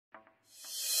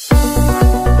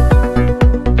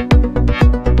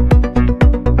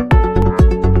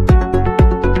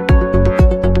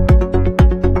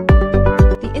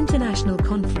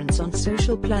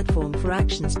for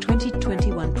Actions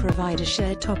 2021 provide a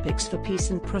shared topics for peace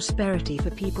and prosperity for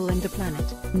people and the planet,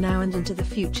 now and into the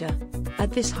future.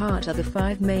 At this heart are the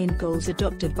 5 main goals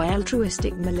adopted by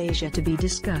altruistic Malaysia to be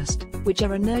discussed, which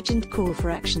are an urgent call for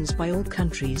actions by all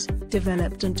countries,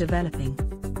 developed and developing.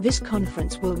 This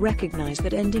conference will recognize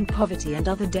that ending poverty and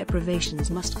other deprivations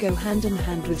must go hand in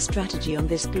hand with strategy on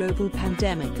this global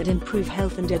pandemic that improve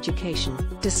health and education,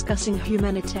 discussing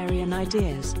humanitarian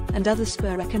ideas, and other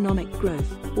spur economic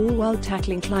growth, all while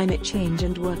tackling climate change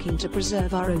and working to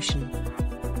preserve our ocean.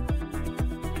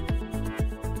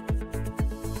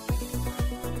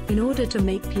 In order to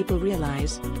make people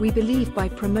realize, we believe by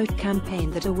promote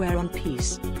campaign that aware on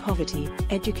peace, poverty,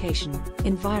 education,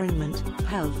 environment,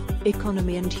 health,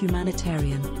 economy and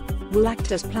humanitarian. Will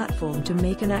act as platform to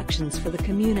make an actions for the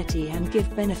community and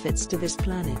give benefits to this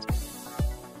planet.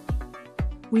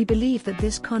 We believe that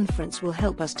this conference will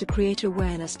help us to create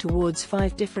awareness towards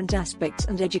 5 different aspects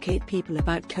and educate people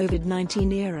about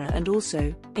COVID-19 era and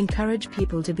also encourage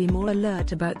people to be more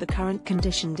alert about the current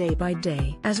condition day by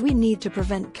day, as we need to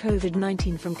prevent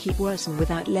COVID-19 from keep worsen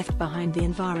without left behind the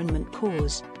environment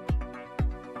cause.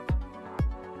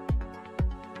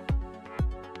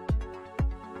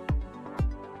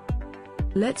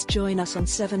 Let's join us on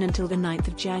 7 until the 9th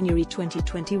of January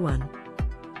 2021.